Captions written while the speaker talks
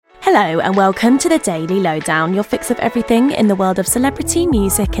Hello and welcome to the Daily Lowdown, your fix of everything in the world of celebrity,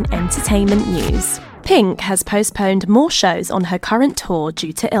 music and entertainment news. Pink has postponed more shows on her current tour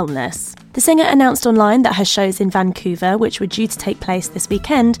due to illness. The singer announced online that her shows in Vancouver, which were due to take place this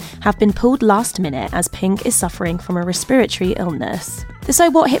weekend, have been pulled last minute as Pink is suffering from a respiratory illness. The So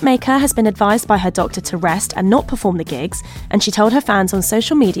What hitmaker has been advised by her doctor to rest and not perform the gigs, and she told her fans on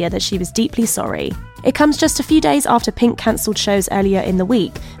social media that she was deeply sorry. It comes just a few days after Pink cancelled shows earlier in the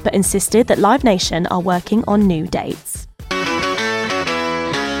week, but insisted that Live Nation are working on new dates.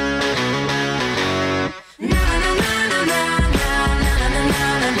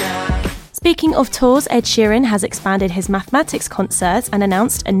 Speaking of tours, Ed Sheeran has expanded his mathematics concerts and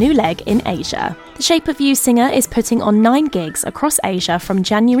announced a new leg in Asia. The Shape of You singer is putting on 9 gigs across Asia from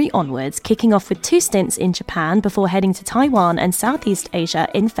January onwards, kicking off with 2 stints in Japan before heading to Taiwan and Southeast Asia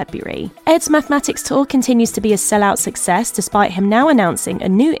in February. Ed's mathematics tour continues to be a sellout success despite him now announcing a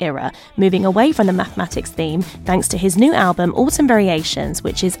new era, moving away from the mathematics theme thanks to his new album Autumn Variations,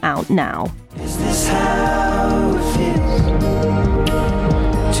 which is out now. Is this how it feels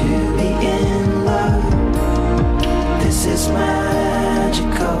to be in love? This is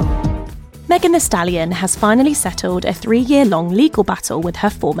magical. Megan Thee Stallion has finally settled a 3-year-long legal battle with her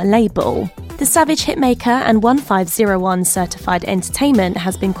former label. The Savage hitmaker and 1501 certified entertainment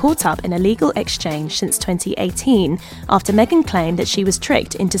has been caught up in a legal exchange since 2018 after Megan claimed that she was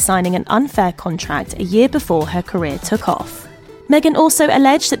tricked into signing an unfair contract a year before her career took off. Megan also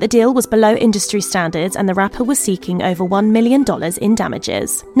alleged that the deal was below industry standards and the rapper was seeking over $1 million in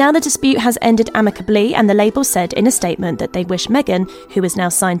damages. Now the dispute has ended amicably and the label said in a statement that they wish Megan, who is now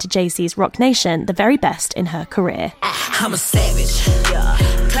signed to Jay-Z's Rock Nation, the very best in her career. I'm a savage, yeah.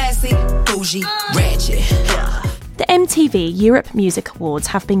 Classy, bougie, ratchet, yeah. The MTV Europe Music Awards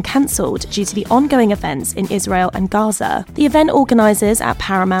have been cancelled due to the ongoing events in Israel and Gaza. The event organisers at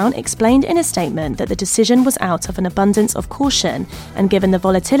Paramount explained in a statement that the decision was out of an abundance of caution, and given the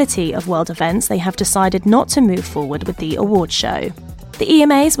volatility of world events, they have decided not to move forward with the award show. The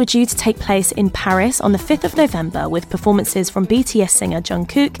EMAs were due to take place in Paris on the 5th of November with performances from BTS singer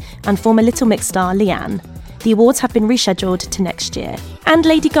Jungkook and former Little Mix star Leanne. The awards have been rescheduled to next year. And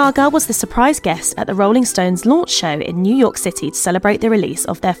Lady Gaga was the surprise guest at the Rolling Stones launch show in New York City to celebrate the release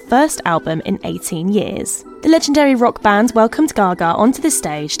of their first album in 18 years. The legendary rock band welcomed Gaga onto the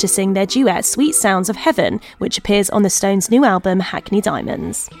stage to sing their duet Sweet Sounds of Heaven, which appears on the Stones' new album Hackney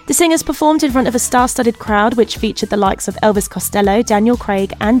Diamonds. The singers performed in front of a star-studded crowd which featured the likes of Elvis Costello, Daniel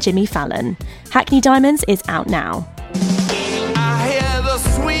Craig and Jimmy Fallon. Hackney Diamonds is out now. I hear the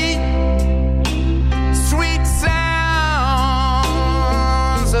sweet sounds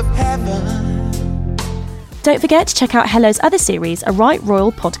of heaven. Don't forget to check out Hello's other series, A Right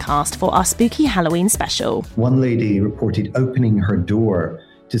Royal podcast, for our spooky Halloween special. One lady reported opening her door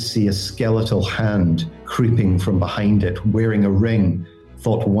to see a skeletal hand creeping from behind it, wearing a ring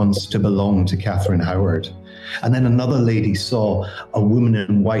thought once to belong to Catherine Howard. And then another lady saw a woman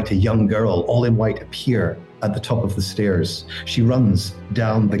in white, a young girl, all in white, appear at the top of the stairs. She runs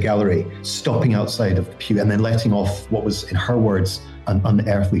down the gallery, stopping outside of the pew and then letting off what was, in her words, an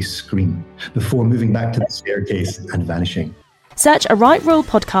unearthly scream, before moving back to the staircase and vanishing. Search A Right Royal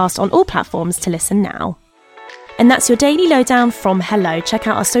podcast on all platforms to listen now. And that's your Daily Lowdown from Hello. Check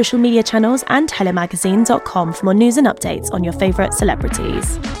out our social media channels and hellomagazine.com for more news and updates on your favourite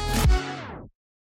celebrities.